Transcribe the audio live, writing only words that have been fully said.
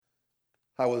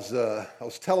I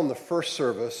was telling the first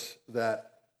service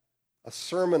that a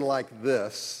sermon like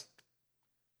this,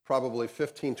 probably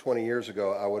 15, 20 years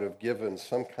ago, I would have given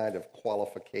some kind of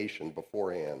qualification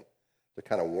beforehand to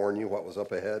kind of warn you what was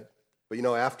up ahead. But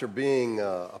after being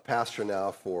a pastor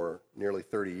now for nearly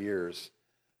 30 years,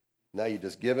 now you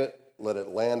just give it, let it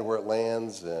land where it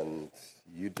lands, and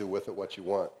you do with it what you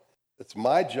want. It's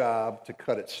my job to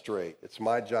cut it straight. It's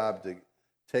my job to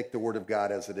take the Word of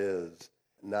God as it is,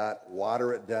 not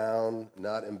water it down,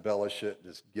 not embellish it,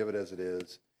 just give it as it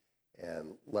is,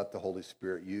 and let the Holy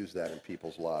Spirit use that in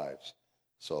people's lives.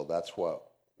 So that's what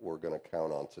we're going to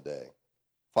count on today.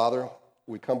 Father,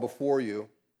 we come before you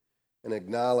and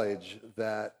acknowledge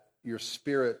that your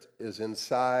Spirit is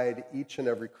inside each and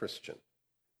every Christian.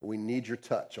 We need your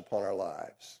touch upon our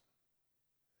lives.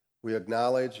 We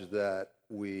acknowledge that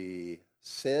we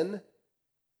sin.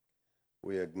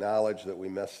 We acknowledge that we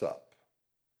mess up.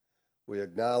 We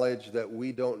acknowledge that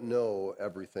we don't know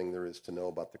everything there is to know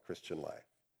about the Christian life.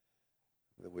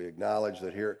 That we acknowledge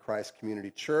that here at Christ Community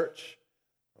Church,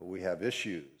 we have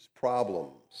issues,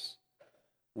 problems.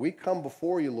 We come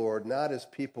before you, Lord, not as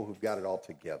people who've got it all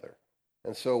together.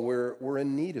 And so we're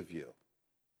in need of you.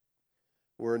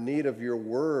 We're in need of your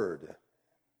word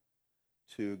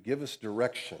to give us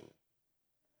direction.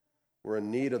 We're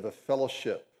in need of the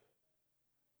fellowship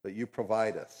that you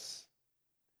provide us.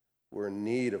 We're in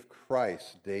need of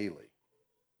Christ daily.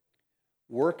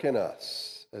 Work in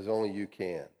us as only you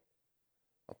can.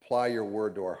 Apply your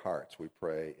word to our hearts, we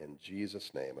pray, in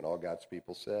Jesus' name. And all God's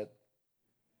people said,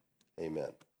 amen.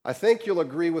 I think you'll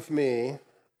agree with me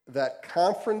that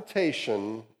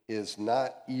confrontation is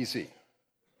not easy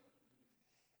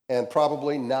and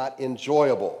probably not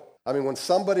enjoyable. I mean, when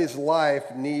somebody's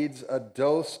life needs a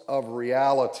dose of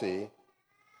reality,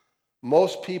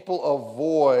 most people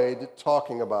avoid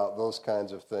talking about those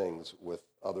kinds of things with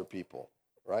other people,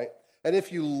 right? And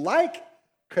if you like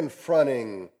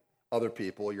confronting other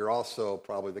people, you're also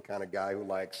probably the kind of guy who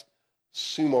likes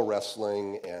sumo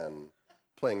wrestling and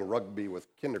playing rugby with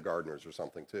kindergartners or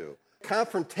something too.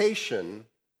 Confrontation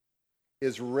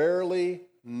is rarely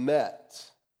met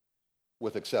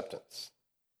with acceptance.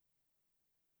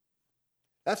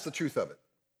 That's the truth of it.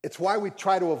 It's why we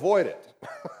try to avoid it.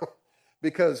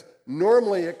 Because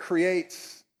normally it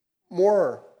creates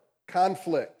more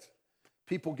conflict.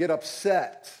 People get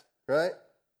upset, right?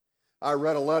 I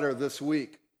read a letter this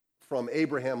week from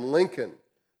Abraham Lincoln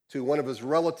to one of his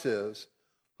relatives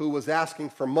who was asking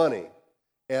for money.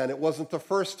 And it wasn't the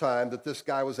first time that this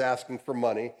guy was asking for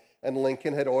money, and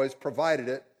Lincoln had always provided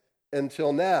it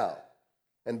until now.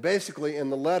 And basically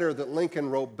in the letter that Lincoln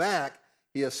wrote back,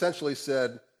 he essentially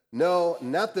said, no,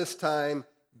 not this time,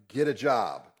 get a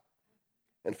job.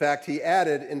 In fact, he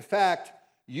added,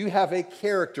 you have a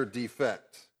character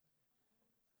defect.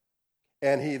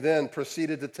 And he then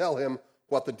proceeded to tell him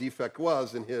what the defect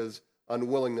was in his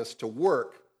unwillingness to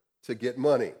work to get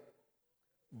money.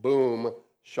 Boom,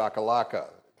 shakalaka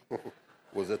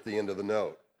was at the end of the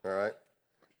note, all right?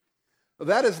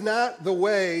 That is not the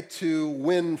way to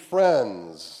win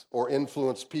friends or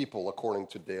influence people, according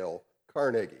to Dale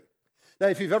Carnegie. Now,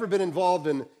 if you've ever been involved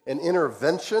in an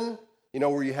intervention,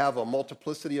 where you have a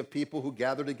multiplicity of people who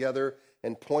gather together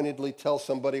and pointedly tell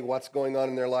somebody what's going on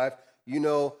in their life,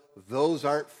 those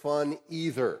aren't fun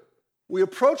either. We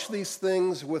approach these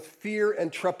things with fear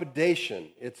and trepidation.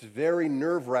 It's very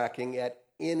nerve-wracking at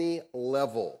any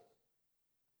level.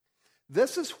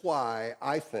 This is why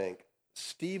I think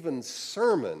Stephen's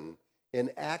sermon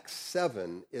in Acts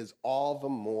 7 is all the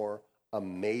more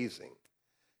amazing.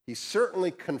 He's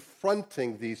certainly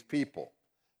confronting these people.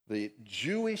 The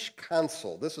Jewish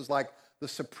council, this is like the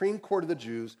Supreme Court of the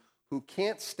Jews, who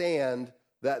can't stand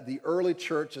that the early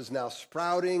church is now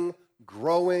sprouting,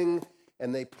 growing,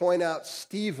 and they point out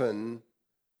Stephen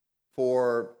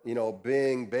for,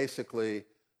 being basically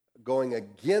going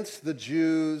against the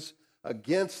Jews,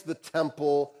 against the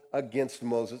temple, against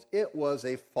Moses. It was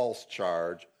a false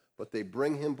charge, but they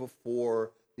bring him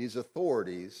before these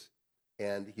authorities,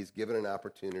 and he's given an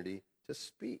opportunity to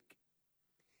speak.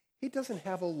 He doesn't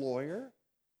have a lawyer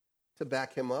to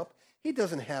back him up. He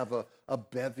doesn't have a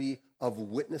bevy of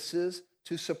witnesses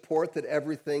to support that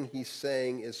everything he's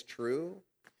saying is true.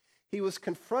 He was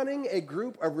confronting a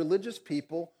group of religious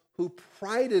people who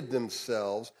prided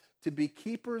themselves to be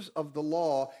keepers of the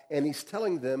law, and he's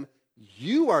telling them,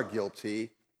 you are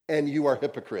guilty and you are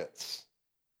hypocrites.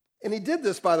 And he did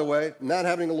this, by the way, not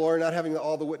having a lawyer, not having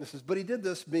all the witnesses, but he did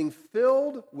this being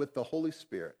filled with the Holy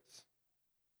Spirit.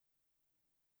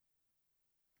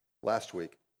 Last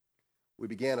week, we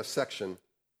began a section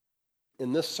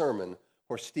in this sermon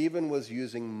where Stephen was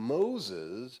using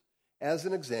Moses as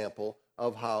an example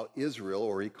of how Israel,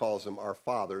 or he calls them our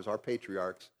fathers, our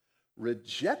patriarchs,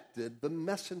 rejected the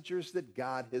messengers that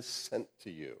God has sent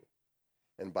to you.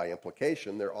 And by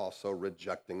implication, they're also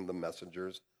rejecting the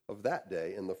messengers of that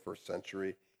day in the first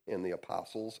century, in the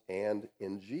apostles, and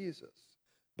in Jesus.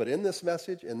 But in this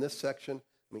message, in this section,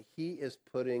 he is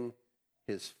putting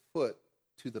his foot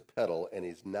to the pedal, and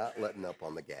he's not letting up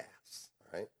on the gas.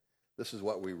 Right? This is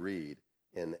what we read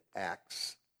in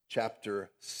Acts chapter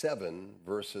 7,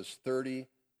 verses 30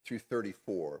 through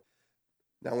 34.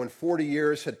 Now, when 40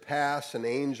 years had passed, an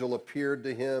angel appeared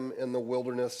to him in the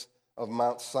wilderness of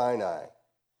Mount Sinai,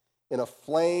 in a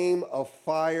flame of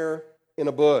fire in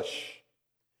a bush.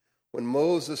 When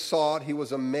Moses saw it, he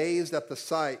was amazed at the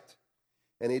sight,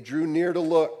 and he drew near to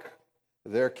look.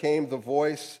 There came the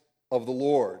voice of the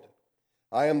Lord.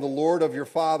 I am the Lord of your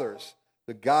fathers,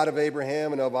 the God of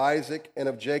Abraham and of Isaac and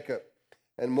of Jacob.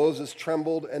 And Moses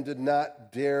trembled and did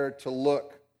not dare to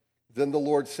look. Then the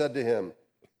Lord said to him,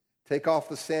 take off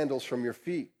the sandals from your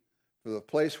feet, for the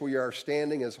place where you are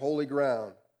standing is holy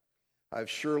ground. I have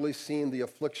surely seen the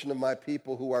affliction of my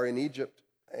people who are in Egypt,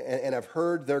 and have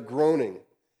heard their groaning,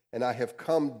 and I have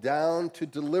come down to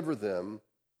deliver them.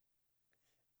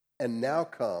 And now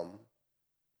come,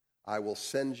 I will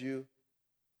send you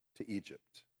to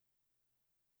Egypt.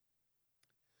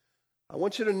 I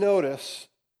want you to notice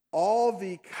all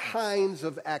the kinds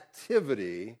of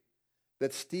activity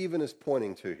that Stephen is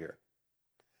pointing to here.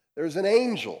 There's an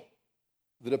angel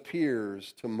that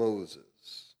appears to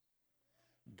Moses.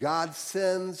 God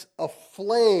sends a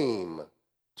flame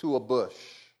to a bush.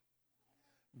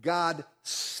 God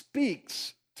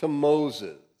speaks to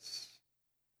Moses.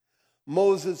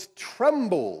 Moses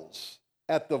trembles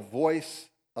at the voice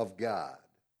of God.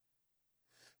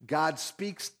 God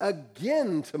speaks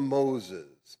again to Moses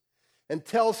and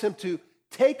tells him to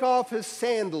take off his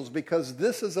sandals because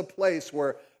this is a place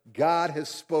where God has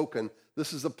spoken.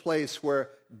 This is a place where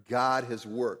God has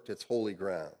worked. It's holy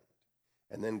ground.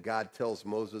 And then God tells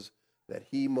Moses that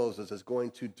Moses, is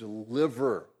going to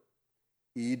deliver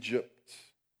Egypt,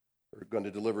 or going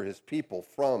to deliver his people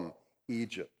from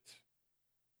Egypt.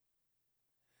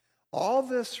 All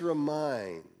this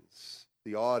reminds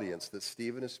the audience that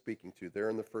Stephen is speaking to there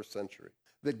in the first century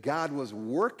that God was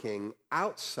working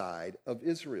outside of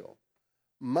Israel.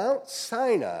 Mount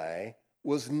Sinai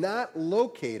was not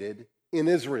located in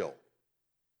Israel.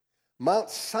 Mount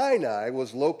Sinai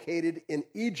was located in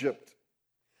Egypt.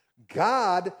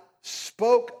 God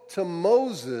spoke to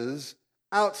Moses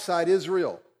outside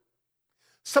Israel.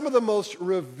 Some of the most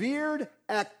revered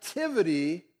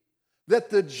activity that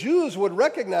the Jews would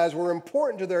recognize were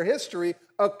important to their history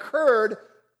occurred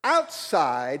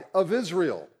outside of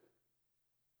Israel.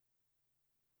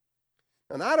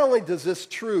 Now, not only does this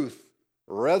truth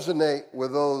resonate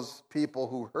with those people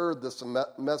who heard this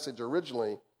message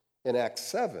originally in Acts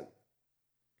 7,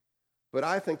 but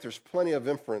I think there's plenty of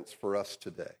inference for us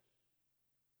today.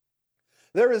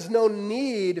 There is no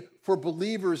need for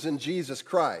believers in Jesus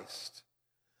Christ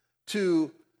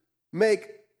to make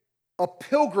a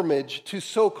pilgrimage to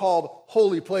so-called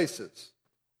holy places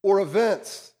or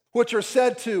events which are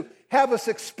said to have us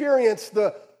experience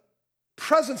the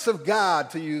presence of God,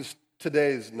 to use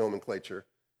today's nomenclature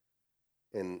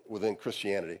within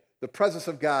Christianity, the presence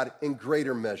of God in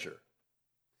greater measure.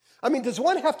 I mean, does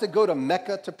one have to go to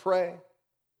Mecca to pray?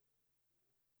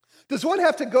 Does one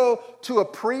have to go to a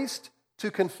priest to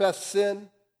confess sin?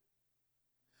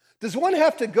 Does one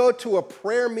have to go to a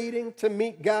prayer meeting to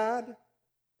meet God?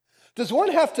 Does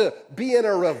one have to be in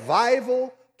a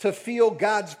revival to feel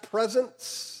God's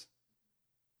presence?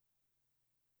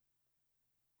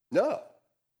 No,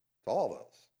 it's all those.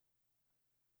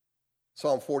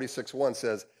 Psalm 46:1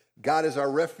 says, God is our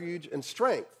refuge and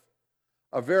strength,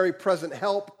 a very present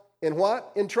help in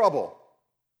what? In trouble.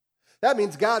 That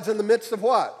means God's in the midst of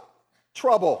what?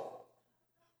 Trouble.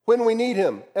 When we need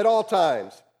him at all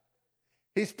times.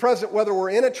 He's present whether we're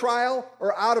in a trial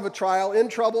or out of a trial, in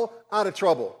trouble, out of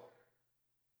trouble.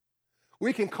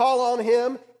 We can call on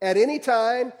him at any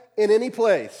time, in any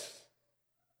place.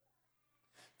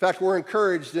 In fact, we're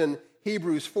encouraged in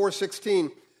Hebrews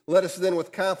 4:16, let us then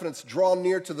with confidence draw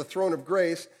near to the throne of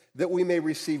grace that we may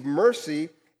receive mercy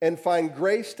and find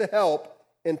grace to help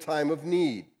in time of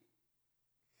need.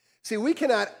 See, we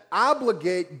cannot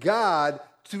obligate God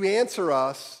to answer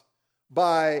us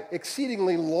by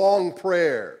exceedingly long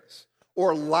prayers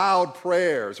or loud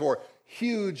prayers or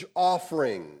huge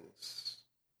offerings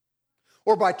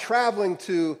or by traveling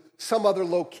to some other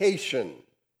location.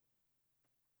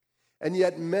 And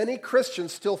yet many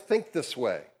Christians still think this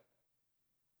way.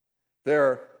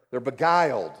 They're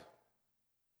beguiled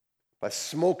by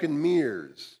smoke and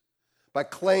mirrors, by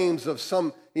claims of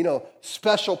some,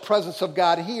 special presence of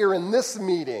God here in this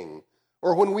meeting,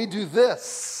 or when we do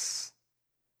this,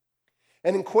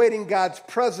 and equating God's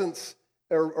presence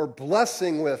or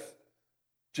blessing with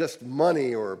just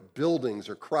money or buildings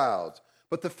or crowds.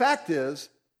 But the fact is,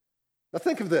 now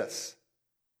think of this.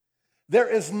 There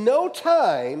is no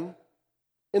time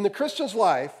in the Christian's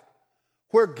life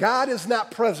where God is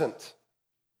not present.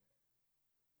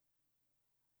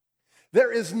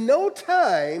 There is no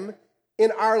time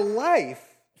in our life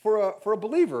for a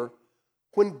believer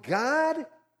when God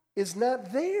is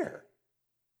not there.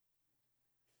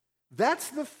 That's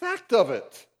the fact of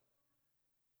it.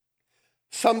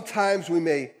 Sometimes we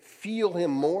may feel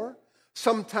him more.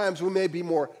 Sometimes we may be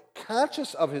more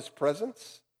conscious of his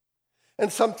presence.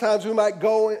 And sometimes we might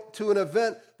go to an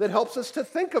event that helps us to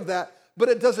think of that. But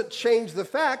it doesn't change the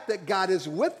fact that God is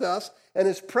with us and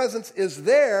his presence is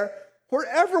there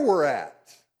wherever we're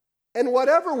at and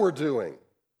whatever we're doing.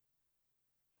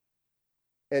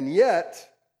 And yet,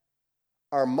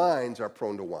 our minds are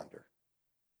prone to wander.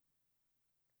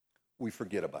 We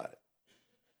forget about it.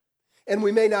 And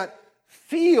we may not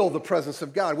feel the presence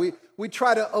of God. We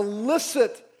try to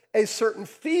elicit a certain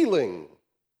feeling.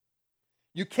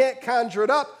 You can't conjure it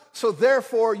up, so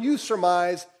therefore you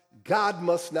surmise God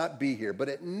must not be here. But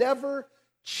it never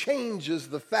changes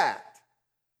the fact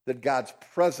that God's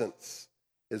presence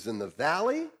is in the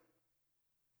valley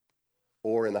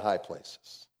or in the high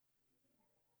places.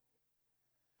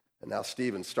 And now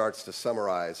Stephen starts to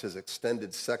summarize his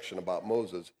extended section about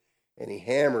Moses, and he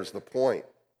hammers the point.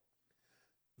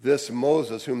 This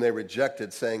Moses whom they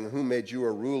rejected, saying, "Who made you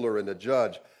a ruler and a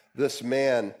judge?" This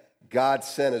man God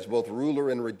sent as both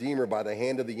ruler and redeemer by the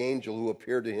hand of the angel who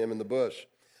appeared to him in the bush.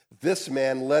 This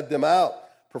man led them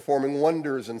out, performing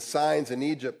wonders and signs in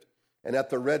Egypt and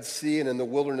at the Red Sea and in the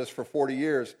wilderness for 40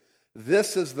 years.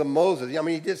 This is the Moses.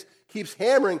 He just keeps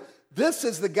hammering. This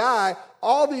is the guy,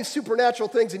 all these supernatural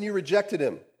things, and you rejected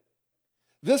him.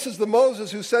 This is the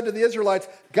Moses who said to the Israelites,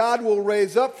 "God will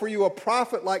raise up for you a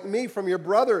prophet like me from your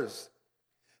brothers."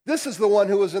 This is the one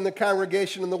who was in the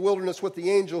congregation in the wilderness with the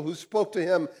angel who spoke to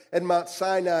him at Mount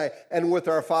Sinai and with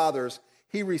our fathers.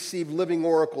 He received living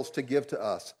oracles to give to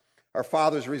us. Our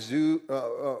fathers refused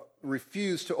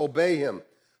to obey him,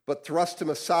 but thrust him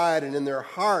aside, and in their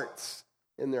hearts,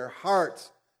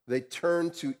 they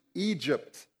turned to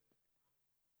Egypt,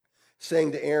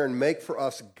 saying to Aaron, "Make for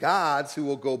us gods who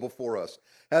will go before us.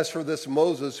 As for this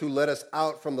Moses who led us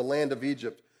out from the land of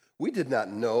Egypt, we did not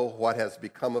know what has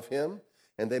become of him."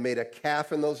 And they made a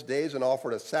calf in those days and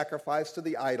offered a sacrifice to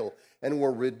the idol and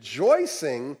were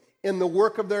rejoicing in the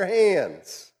work of their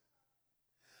hands.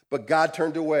 But God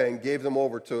turned away and gave them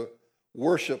over to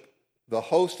worship the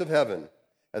host of heaven,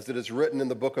 as it is written in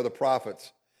the book of the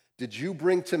prophets. "Did you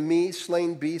bring to me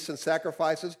slain beasts and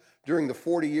sacrifices during the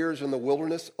 40 years in the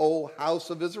wilderness, O house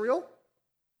of Israel?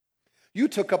 You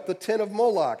took up the tent of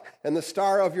Moloch and the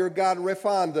star of your god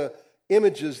Rephan, the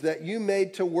images that you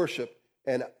made to worship,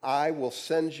 and I will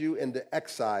send you into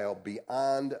exile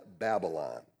beyond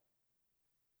Babylon."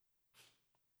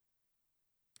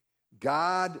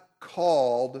 God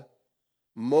called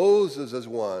Moses as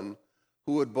one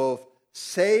who would both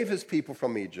save his people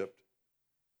from Egypt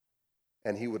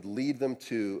and he would lead them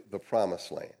to the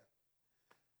promised land.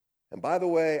 And by the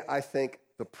way, I think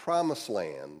the promised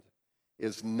land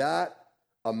is not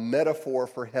a metaphor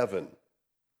for heaven.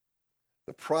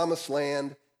 The promised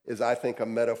land is, I think, a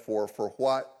metaphor for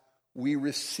what we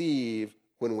receive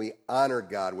when we honor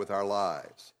God with our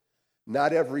lives.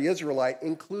 Not every Israelite,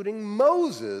 including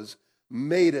Moses,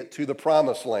 made it to the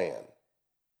promised land.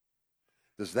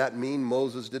 Does that mean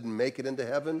Moses didn't make it into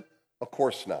heaven? Of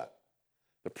course not.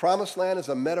 The promised land is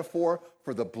a metaphor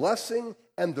for the blessing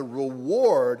and the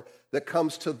reward that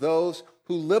comes to those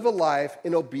who live a life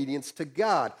in obedience to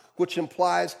God, which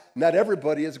implies not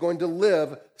everybody is going to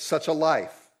live such a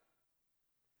life,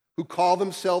 who call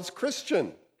themselves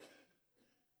Christian.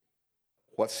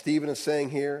 What Stephen is saying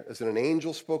here is that an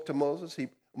angel spoke to Moses.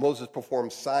 Moses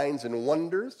performed signs and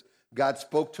wonders. God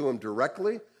spoke to him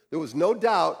directly. There was no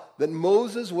doubt that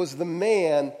Moses was the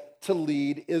man to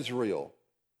lead Israel.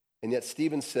 And yet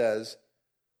Stephen says,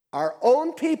 our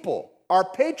own people, our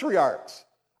patriarchs,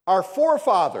 our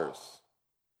forefathers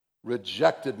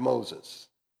rejected Moses.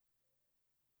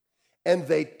 And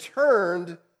they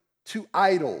turned to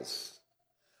idols.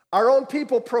 Our own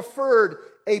people preferred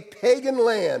a pagan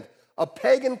land, a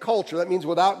pagan culture, that means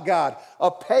without God,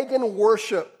 a pagan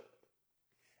worship,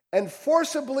 and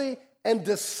forcibly and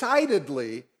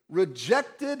decidedly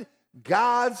rejected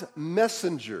God's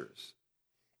messengers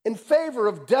in favor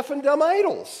of deaf and dumb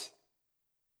idols.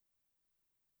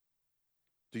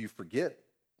 Do you forget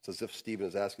It's as if Stephen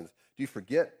is asking this. Do you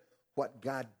forget what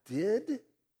God did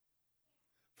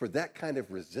for that kind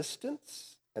of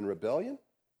resistance and rebellion?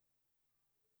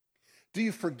 Do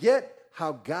you forget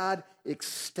how God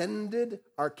extended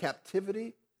our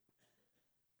captivity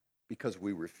because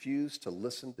we refused to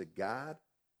listen to God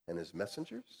and his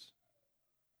messengers?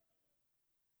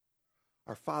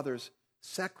 Our fathers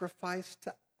sacrificed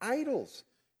to idols.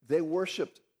 They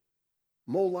worshiped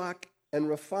Moloch and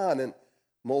Rephan. And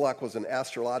Moloch was an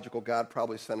astrological god,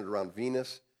 probably centered around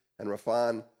Venus. And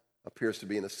Rephan appears to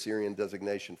be an Assyrian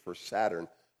designation for Saturn.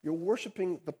 You're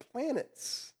worshiping the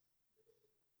planets.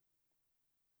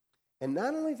 And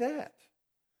not only that,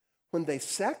 when they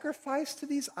sacrificed to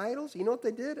these idols, you know what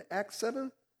they did? Acts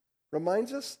 7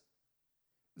 reminds us.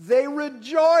 They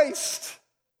rejoiced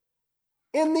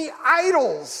in the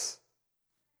idols.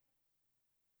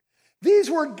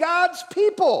 These were God's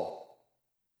people.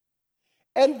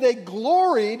 And they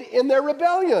gloried in their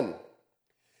rebellion.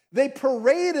 They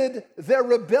paraded their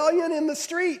rebellion in the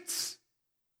streets.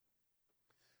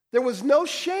 There was no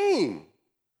shame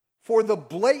for the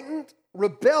blatant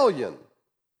rebellion.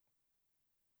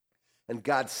 And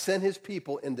God sent his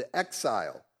people into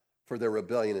exile for their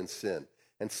rebellion and sin.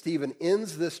 And Stephen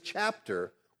ends this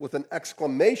chapter with an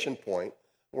exclamation point.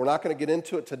 We're not going to get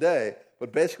into it today,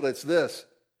 but basically it's this.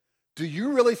 Do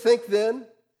you really think then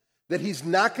that he's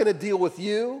not going to deal with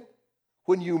you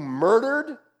when you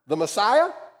murdered the Messiah?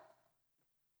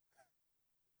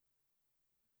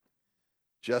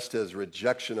 Just as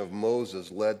rejection of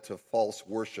Moses led to false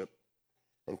worship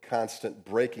and constant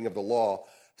breaking of the law,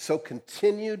 so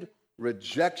continued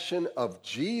rejection of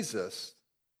Jesus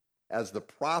as the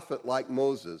prophet like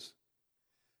Moses,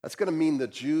 that's going to mean the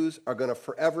Jews are going to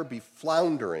forever be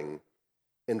floundering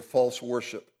in false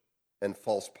worship and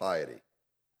false piety.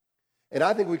 And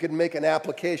I think we could make an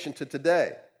application to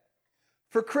today.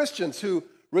 For Christians who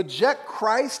reject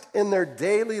Christ in their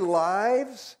daily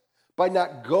lives by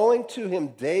not going to him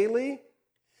daily,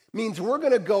 means we're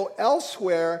going to go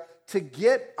elsewhere to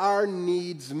get our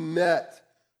needs met,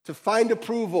 to find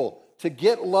approval, to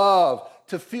get love,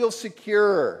 to feel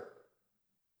secure.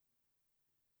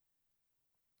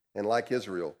 And like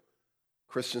Israel,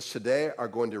 Christians today are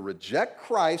going to reject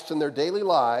Christ in their daily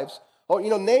lives. Oh,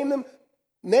 name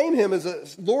him as a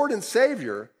Lord and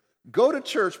Savior. Go to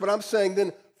church, but I'm saying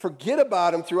then forget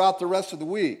about him throughout the rest of the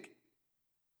week.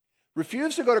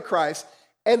 Refuse to go to Christ,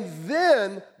 and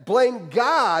then blame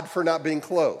God for not being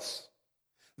close.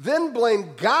 Then blame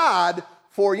God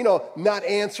for, not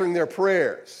answering their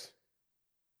prayers.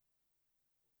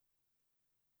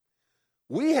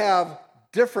 We have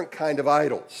different kind of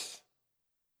idols.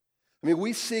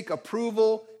 We seek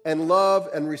approval and love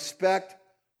and respect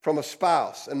from a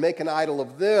spouse and make an idol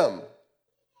of them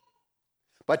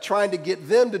by trying to get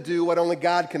them to do what only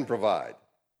God can provide.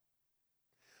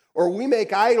 Or we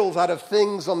make idols out of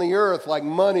things on the earth like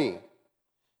money,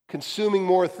 consuming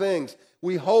more things.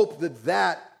 We hope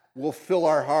that will fill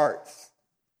our hearts.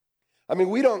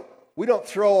 We don't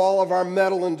throw all of our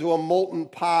metal into a molten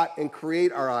pot and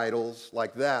create our idols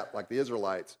like that, like the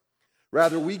Israelites.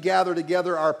 Rather, we gather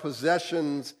together our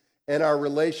possessions and our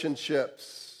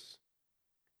relationships,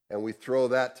 and we throw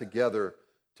that together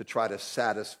to try to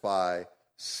satisfy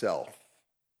self.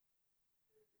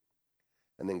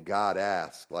 And then God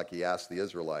asked, like he asked the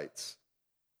Israelites,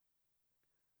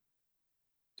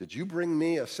 did you bring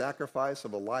me a sacrifice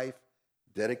of a life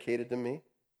dedicated to me?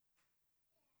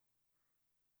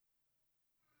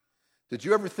 Did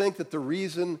you ever think that the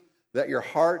reason that your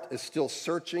heart is still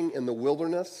searching in the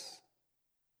wilderness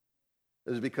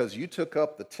is because you took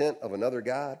up the tent of another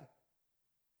god?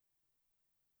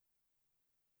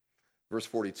 Verse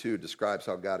 42 describes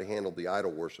how God handled the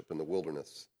idol worship in the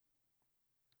wilderness.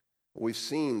 We've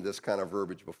seen this kind of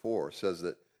verbiage before. It says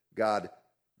that God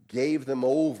gave them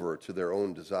over to their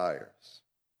own desires.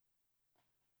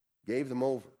 Gave them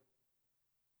over.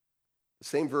 The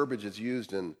same verbiage is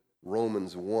used in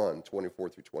Romans 1, 24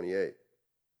 through 28,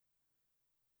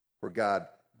 where God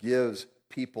gives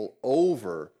people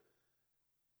over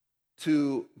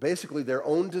to basically their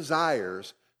own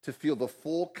desires to feel the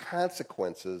full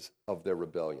consequences of their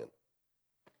rebellion.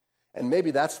 And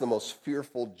maybe that's the most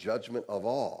fearful judgment of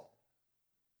all.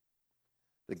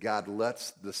 That God lets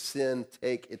the sin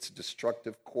take its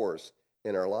destructive course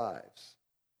in our lives.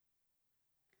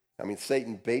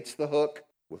 Satan baits the hook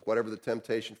with whatever the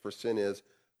temptation for sin is.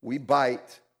 We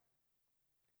bite,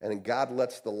 and then God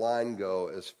lets the line go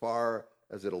as far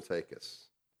as it'll take us.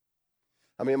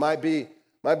 It might be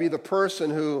the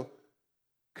person who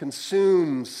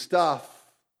consumes stuff,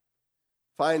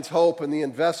 finds hope in the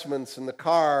investments and the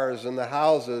cars and the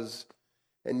houses,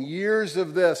 and years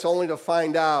of this only to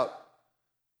find out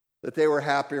that they were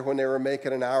happier when they were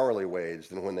making an hourly wage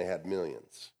than when they had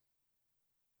millions.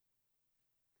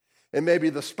 And maybe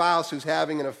the spouse who's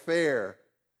having an affair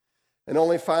and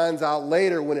only finds out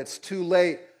later when it's too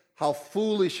late how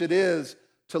foolish it is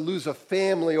to lose a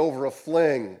family over a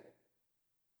fling.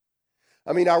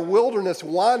 I mean, our wilderness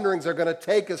wanderings are going to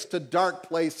take us to dark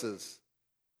places.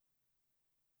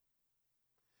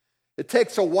 It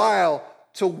takes a while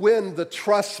to win the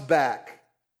trust back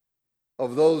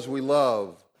of those we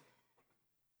love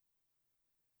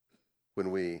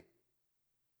when we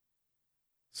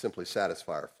simply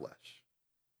satisfy our flesh.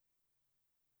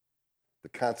 The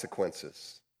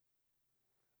consequences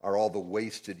are all the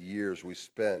wasted years we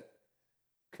spent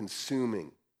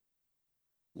consuming,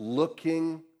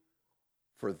 looking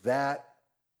for that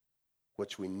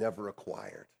which we never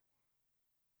acquired.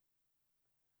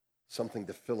 Something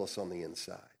to fill us on the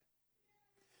inside.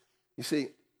 You see,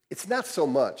 it's not so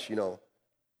much,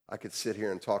 I could sit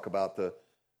here and talk about the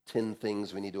 10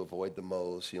 things we need to avoid the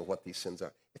most, what these sins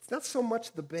are. It's not so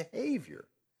much the behavior.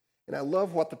 And I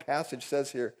love what the passage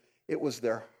says here. It was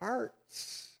their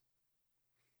hearts.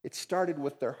 It started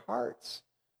with their hearts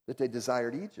that they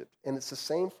desired Egypt. And it's the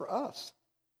same for us.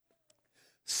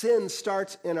 Sin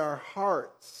starts in our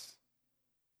hearts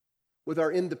with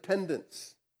our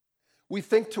independence. We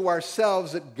think to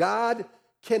ourselves that God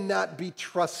cannot be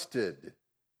trusted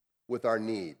with our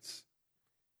needs.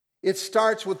 It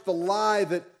starts with the lie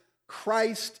that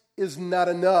Christ is not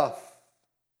enough.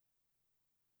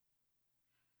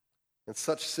 And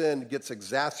such sin gets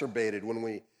exacerbated when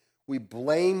we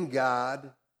blame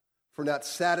God for not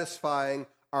satisfying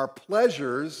our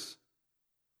pleasures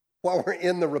while we're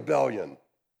in the rebellion.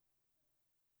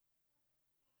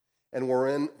 And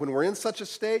when we're in such a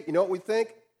state, you know what we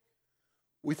think?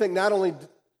 We think not only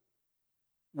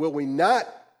will we not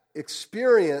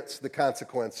experience the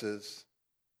consequences,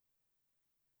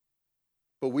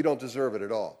 but we don't deserve it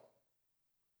at all.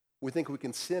 We think we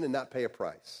can sin and not pay a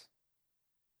price.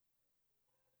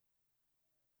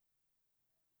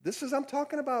 I'm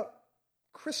talking about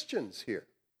Christians here,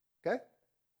 okay?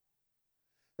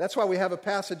 That's why we have a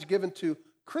passage given to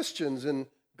Christians in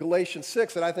Galatians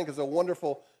 6 that I think is a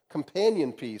wonderful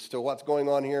companion piece to what's going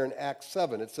on here in Acts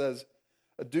 7. It says,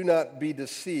 do not be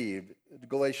deceived,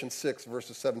 Galatians 6,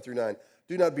 verses 7 through 9.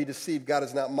 Do not be deceived, God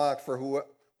is not mocked, for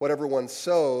whatever one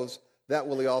sows, that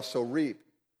will he also reap.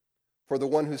 For the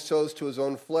one who sows to his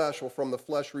own flesh will from the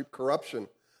flesh reap corruption,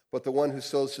 but the one who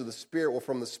sows to the Spirit will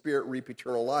from the Spirit reap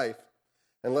eternal life.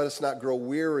 And let us not grow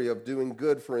weary of doing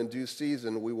good, for in due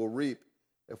season we will reap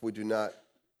if we do not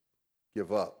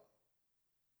give up.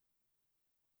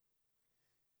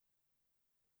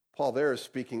 Paul there is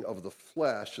speaking of the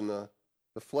flesh, and the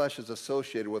flesh is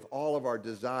associated with all of our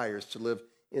desires to live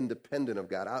independent of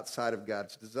God, outside of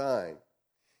God's design.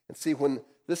 And see, when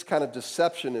this kind of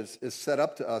deception is set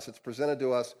up to us, it's presented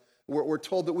to us, we're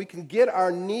told that we can get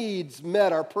our needs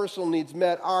met, our personal needs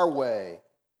met our way.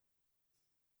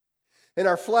 And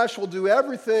our flesh will do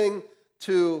everything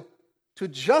to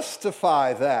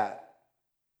justify that.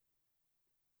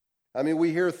 I mean,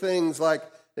 we hear things like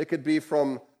it could be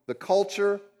from the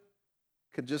culture,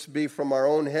 could just be from our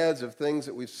own heads of things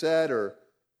that we've said or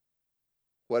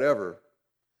whatever.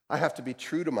 I have to be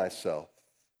true to myself,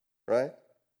 right?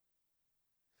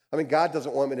 I mean, God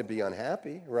doesn't want me to be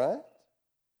unhappy, right?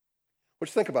 But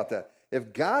just think about that.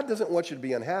 If God doesn't want you to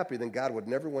be unhappy, then God would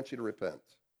never want you to repent.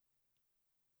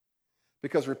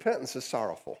 Because repentance is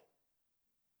sorrowful.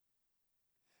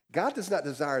 God does not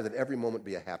desire that every moment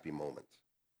be a happy moment.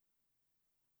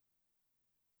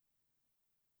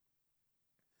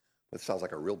 That sounds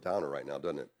like a real downer right now,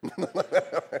 doesn't it?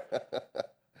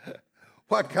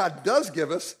 What God does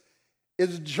give us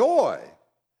is joy.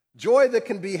 Joy that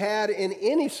can be had in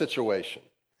any situation.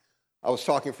 I was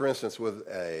talking, for instance, with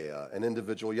an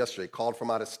individual yesterday, called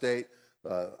from out of state.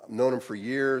 I've known him for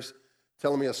years,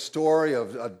 telling me a story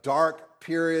of a dark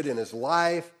period in his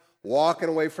life, walking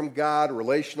away from God,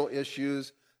 relational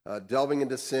issues, delving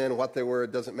into sin, what they were,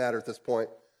 it doesn't matter at this point.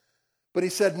 But he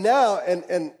said now,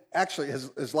 and actually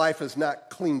his life is not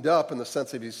cleaned up in the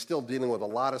sense that he's still dealing with a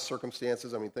lot of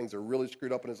circumstances. I mean, things are really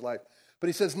screwed up in his life. But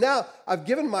he says, now I've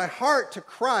given my heart to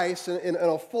Christ in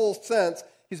a full sense.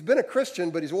 He's been a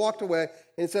Christian, but he's walked away. And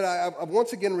he said, I've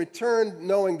once again returned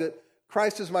knowing that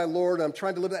Christ is my Lord. And I'm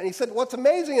trying to live that. And he said, what's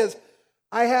amazing is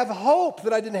I have hope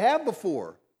that I didn't have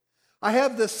before. I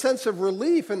have this sense of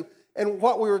relief. And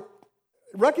what we were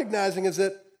recognizing is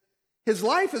that his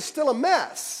life is still a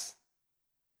mess.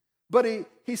 But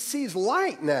he sees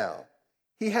light now.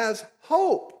 He has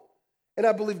hope. And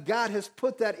I believe God has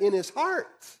put that in his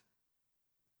heart.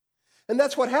 And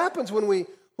that's what happens when we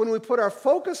put our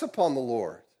focus upon the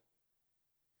Lord.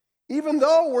 Even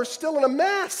though we're still in a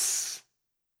mess.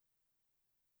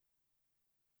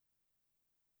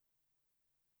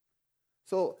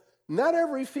 So, not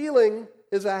every feeling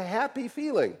is a happy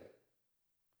feeling.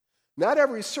 Not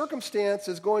every circumstance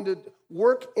is going to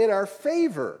work in our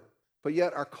favor. But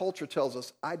yet our culture tells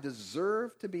us, I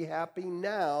deserve to be happy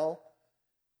now,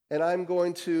 and I'm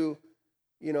going to,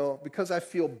 because I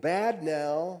feel bad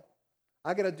now,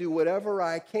 I got to do whatever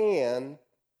I can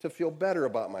to feel better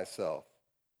about myself.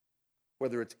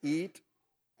 Whether it's eat,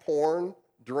 porn,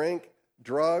 drink,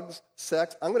 drugs,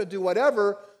 sex, I'm going to do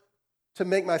whatever to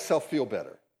make myself feel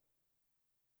better.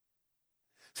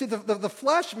 See, the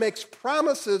flesh makes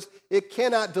promises it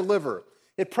cannot deliver.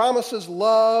 It promises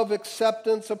love,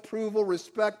 acceptance, approval,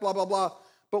 respect, blah, blah, blah.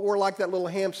 But we're like that little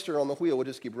hamster on the wheel. We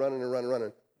just keep running and running and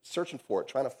running, searching for it,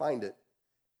 trying to find it,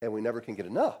 and we never can get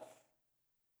enough.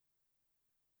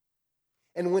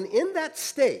 And when in that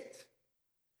state,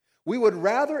 we would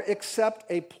rather accept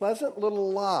a pleasant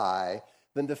little lie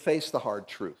than to face the hard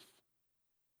truth.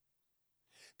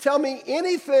 Tell me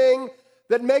anything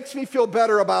that makes me feel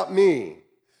better about me.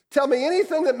 Tell me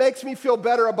anything that makes me feel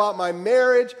better about my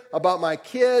marriage, about my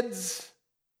kids.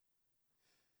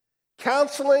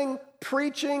 Counseling,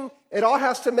 preaching, it all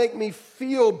has to make me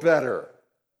feel better.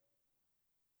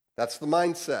 That's the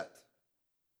mindset.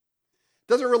 It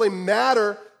doesn't really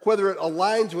matter whether it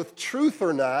aligns with truth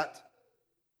or not.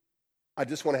 I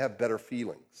just want to have better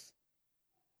feelings.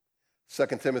 2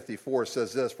 Timothy 4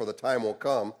 says this, for the time will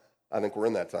come, I think we're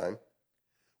in that time,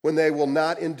 when they will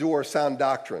not endure sound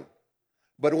doctrine,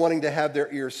 but wanting to have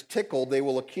their ears tickled, they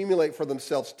will accumulate for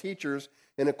themselves teachers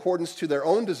in accordance to their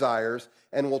own desires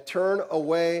and will turn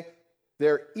away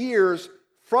their ears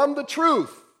from the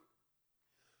truth,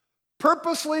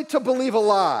 purposely to believe a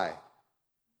lie,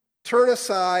 turn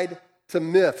aside to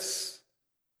myths.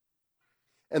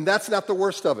 And that's not the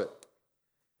worst of it.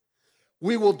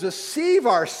 We will deceive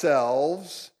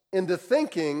ourselves into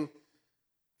thinking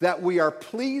that we are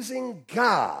pleasing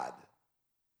God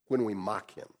when we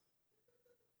mock him.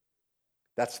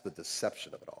 That's the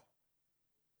deception of it all.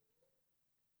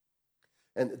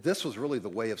 And this was really the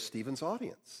way of Stephen's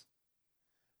audience.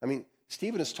 I mean,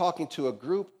 Stephen is talking to a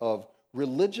group of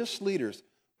religious leaders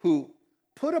who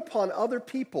put upon other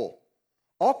people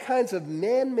all kinds of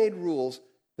man-made rules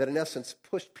that in essence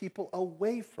pushed people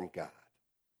away from God.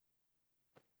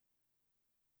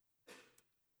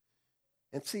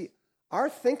 And see, our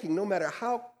thinking, no matter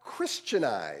how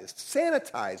Christianized,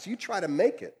 sanitized you try to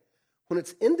make it, when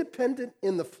it's independent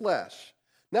in the flesh,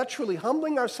 not truly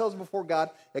humbling ourselves before God,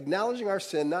 acknowledging our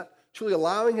sin, not truly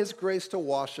allowing his grace to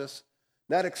wash us,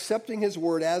 not accepting his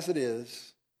word as it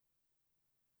is,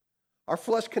 our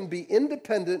flesh can be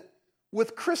independent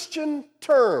with Christian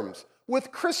terms,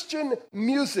 with Christian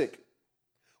music,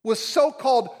 with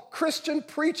so-called Christian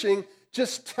preaching.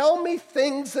 Just tell me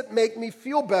things that make me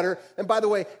feel better. And by the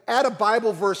way, add a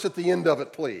Bible verse at the end of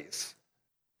it, please.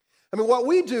 I mean, what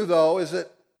we do, though, is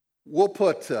that we'll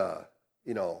put,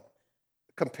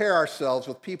 compare ourselves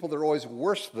with people that are always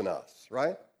worse than us,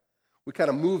 right? We kind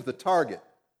of move the target.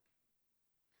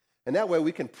 And that way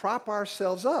we can prop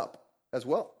ourselves up as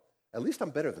well. At least I'm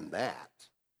better than that,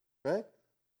 right?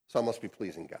 So I must be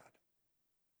pleasing God.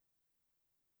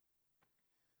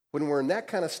 When we're in that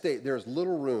kind of state, there's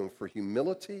little room for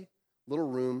humility, little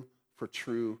room for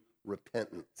true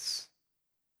repentance.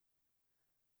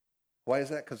 Why is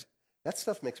that? Because that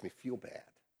stuff makes me feel bad.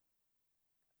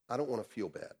 I don't want to feel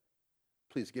bad.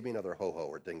 Please give me another ho-ho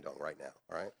or ding-dong right now,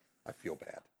 all right? I feel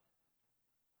bad.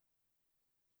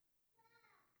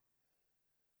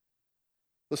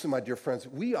 Listen, my dear friends,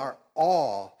 we are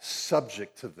all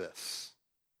subject to this.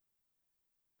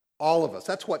 All of us.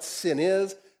 That's what sin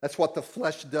is. That's what the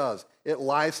flesh does. It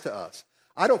lies to us.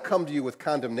 I don't come to you with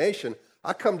condemnation.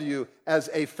 I come to you as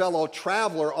a fellow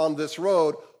traveler on this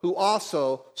road who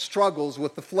also struggles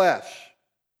with the flesh.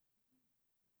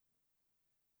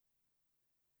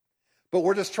 But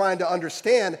we're just trying to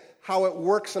understand how it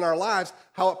works in our lives,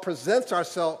 how it presents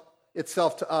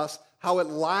itself to us, how it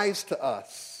lies to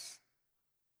us.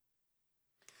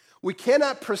 We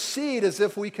cannot proceed as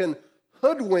if we can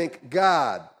hoodwink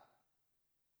God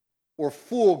or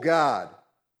fool God.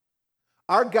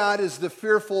 Our God is the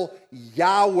fearful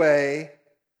Yahweh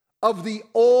of the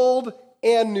Old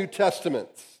and New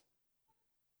Testaments.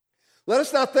 Let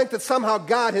us not think that somehow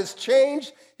God has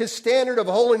changed his standard of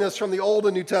holiness from the Old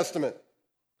and New Testament.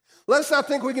 Let us not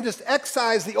think we can just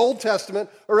excise the Old Testament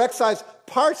or excise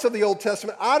parts of the Old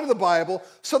Testament out of the Bible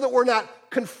so that we're not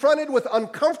confronted with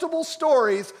uncomfortable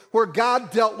stories where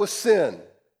God dealt with sin.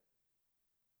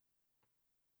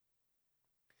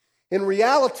 In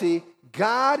reality,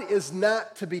 God is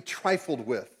not to be trifled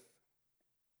with.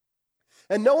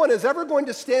 And no one is ever going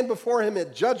to stand before him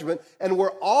at judgment, and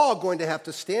we're all going to have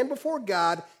to stand before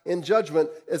God in judgment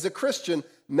as a Christian,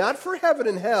 not for heaven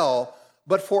and hell,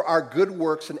 but for our good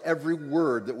works and every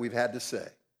word that we've had to say.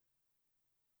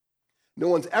 No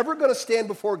one's ever going to stand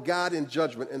before God in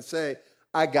judgment and say,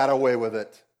 I got away with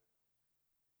it.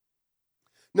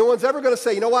 No one's ever going to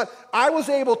say, you know what, I was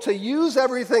able to use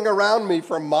everything around me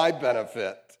for my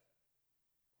benefit.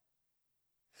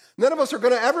 None of us are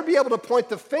going to ever be able to point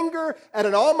the finger at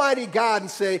an almighty God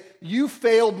and say, you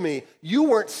failed me. You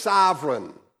weren't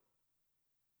sovereign.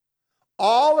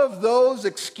 All of those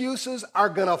excuses are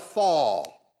going to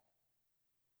fall.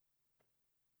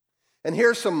 And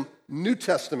here's some New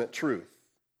Testament truth.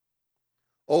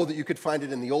 Oh, that you could find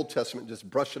it in the Old Testament and just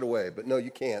brush it away. But no,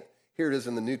 you can't. Here it is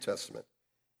in the New Testament.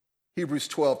 Hebrews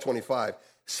 12:25.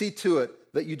 See to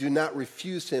it that you do not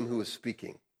refuse him who is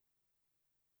speaking.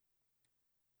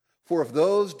 For if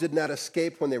those did not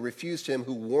escape when they refused him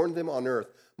who warned them on earth,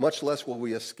 much less will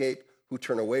we escape who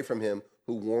turn away from him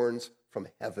who warns from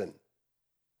heaven.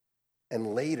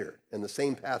 And later, in the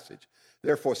same passage,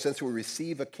 therefore, since we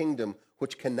receive a kingdom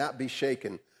which cannot be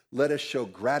shaken, let us show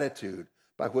gratitude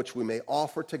by which we may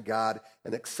offer to God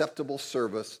an acceptable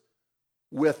service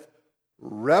with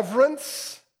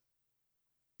reverence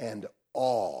and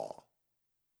awe.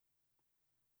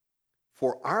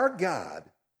 For our God,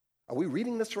 are we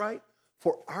reading this right?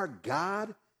 For our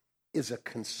God is a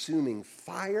consuming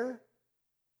fire.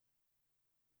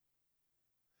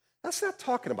 That's not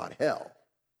talking about hell.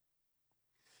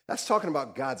 That's talking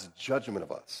about God's judgment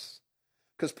of us.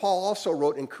 Because Paul also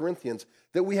wrote in Corinthians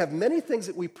that we have many things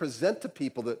that we present to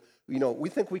people that, we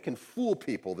think we can fool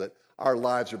people that our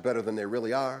lives are better than they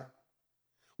really are.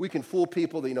 We can fool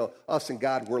people that, us and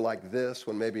God, we're like this,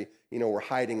 when maybe, we're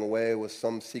hiding away with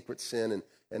some secret sin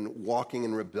and walking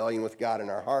in rebellion with God in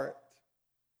our heart.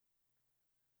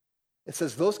 It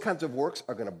says those kinds of works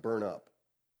are going to burn up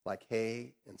like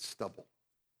hay and stubble.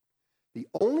 The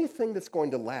only thing that's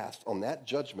going to last on that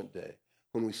judgment day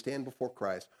when we stand before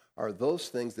Christ are those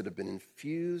things that have been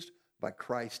infused by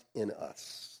Christ in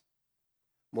us,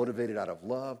 motivated out of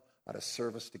love, out of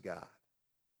service to God.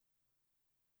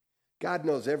 God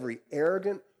knows every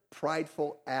arrogant,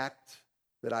 prideful act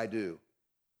that I do.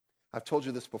 I've told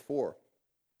you this before.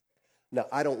 Now,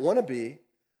 I don't want to be,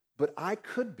 but I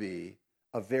could be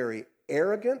a very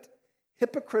arrogant,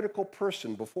 hypocritical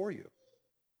person before you.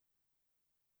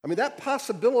 I mean, that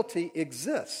possibility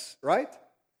exists, right?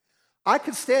 I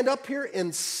could stand up here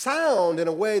and sound in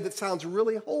a way that sounds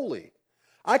really holy.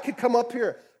 I could come up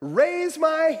here, raise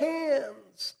my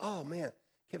hands. Oh, man,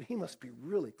 Kevin, he must be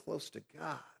really close to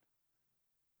God.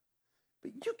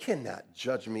 But you cannot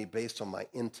judge me based on my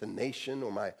intonation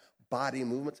or my body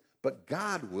movements, but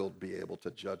God will be able to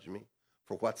judge me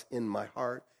for what's in my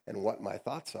heart and what my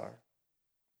thoughts are.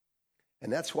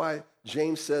 And that's why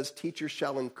James says, teachers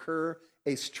shall incur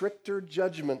a stricter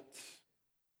judgment.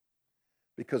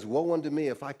 Because woe unto me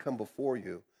if I come before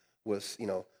you with,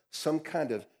 some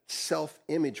kind of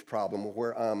self-image problem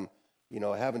where I'm,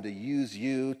 having to use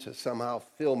you to somehow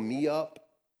fill me up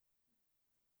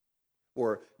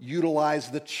or utilize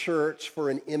the church for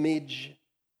an image.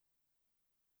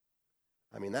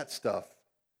 I mean, that stuff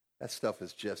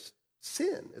is just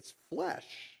sin. It's flesh.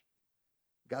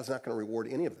 God's not going to reward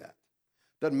any of that.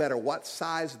 Doesn't matter what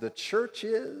size the church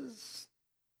is.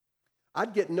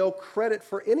 I'd get no credit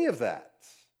for any of that.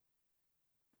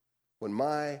 When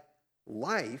my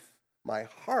life, my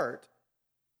heart,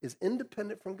 is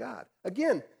independent from God.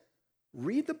 Again,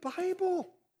 read the Bible.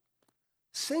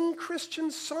 Sing Christian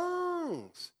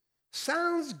songs.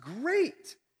 Sounds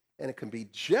great. And it can be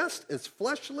just as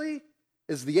fleshly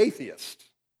as the atheist.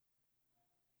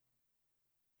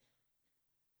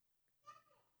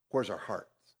 Where's our heart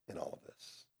in all of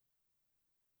this?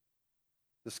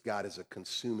 This God is a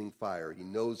consuming fire. He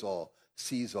knows all,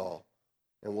 sees all,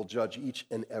 and will judge each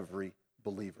and every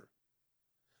believer.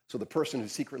 So the person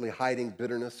who's secretly hiding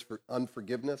bitterness for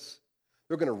unforgiveness,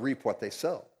 they're going to reap what they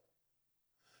sow.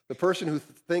 The person who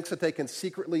thinks that they can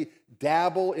secretly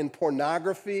dabble in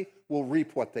pornography will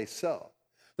reap what they sow.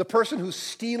 The person who's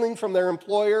stealing from their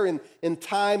employer in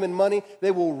time and money,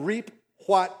 they will reap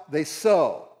what they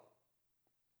sow.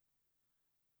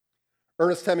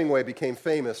 Ernest Hemingway became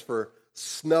famous for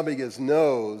snubbing his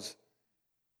nose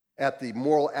at the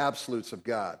moral absolutes of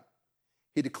God.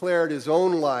 He declared his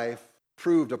own life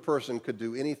proved a person could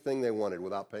do anything they wanted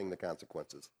without paying the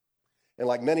consequences. And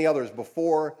like many others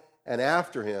before and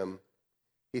after him,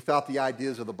 he thought the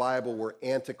ideas of the Bible were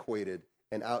antiquated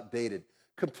and outdated,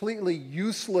 completely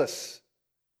useless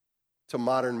to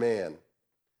modern man,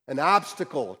 an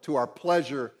obstacle to our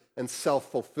pleasure and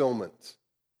self-fulfillment.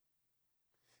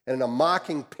 And in a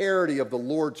mocking parody of the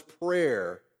Lord's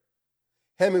Prayer,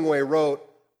 Hemingway wrote,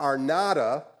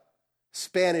 "Arnada,"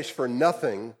 Spanish for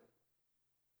nothing,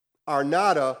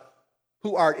 "Arnada,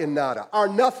 who art in nada," are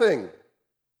nothing.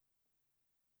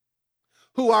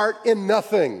 Who art in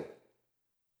nothing.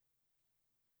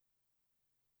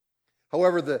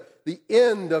 However, the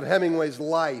end of Hemingway's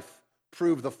life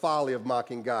proved the folly of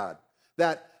mocking God.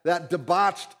 That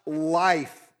debauched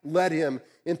life led him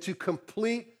into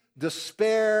complete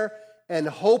despair and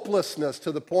hopelessness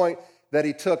to the point that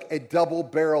he took a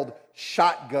double-barreled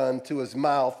shotgun to his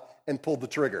mouth and pulled the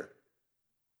trigger.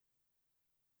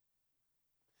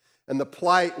 And the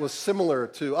plight was similar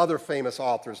to other famous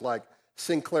authors like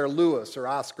Sinclair Lewis or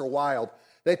Oscar Wilde.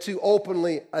 They too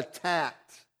openly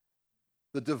attacked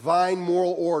the divine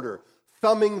moral order,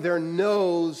 thumbing their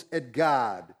nose at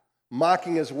God,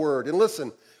 mocking his word. And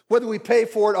listen, whether we pay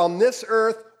for it on this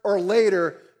earth or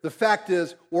later, the fact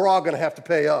is we're all going to have to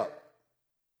pay up.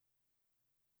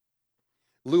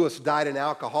 Lewis died an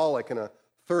alcoholic in a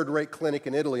third-rate clinic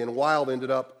in Italy, and Wilde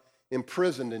ended up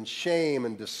imprisoned in shame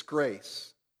and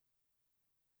disgrace.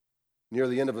 Near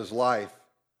the end of his life,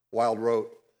 Wilde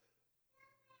wrote,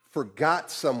 "Forgot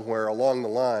somewhere along the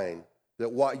line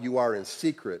that what you are in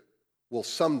secret will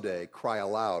someday cry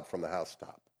aloud from the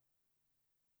housetop."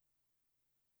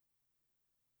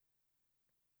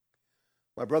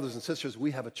 My brothers and sisters,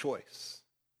 we have a choice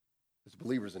as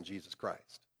believers in Jesus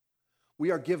Christ. We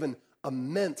are given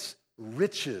immense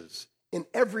riches in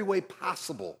every way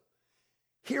possible.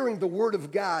 Hearing the word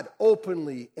of God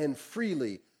openly and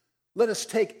freely, let us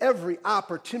take every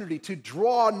opportunity to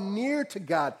draw near to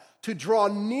God, to draw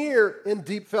near in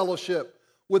deep fellowship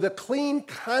with a clean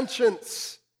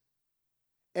conscience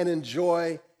and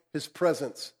enjoy his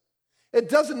presence. It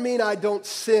doesn't mean I don't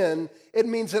sin. It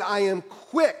means that I am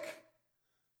quick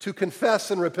to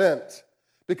confess and repent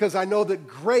because I know that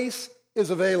grace is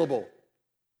available.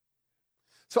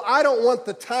 So I don't want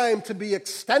the time to be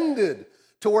extended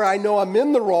to where I know I'm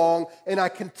in the wrong and I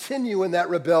continue in that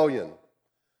rebellion.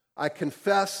 I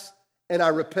confess and I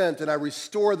repent and I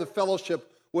restore the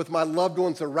fellowship with my loved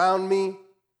ones around me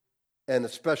and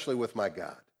especially with my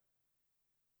God.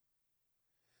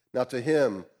 Now to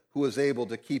him who is able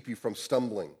to keep you from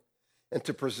stumbling and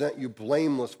to present you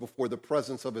blameless before the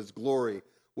presence of his glory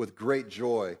with great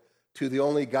joy, to the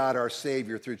only God our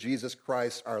Savior through Jesus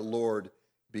Christ our Lord,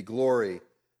 be glory,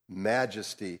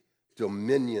 majesty,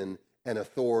 dominion, and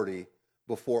authority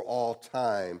before all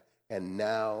time and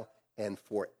now and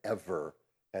forever.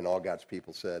 And all God's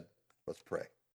people said, let's pray.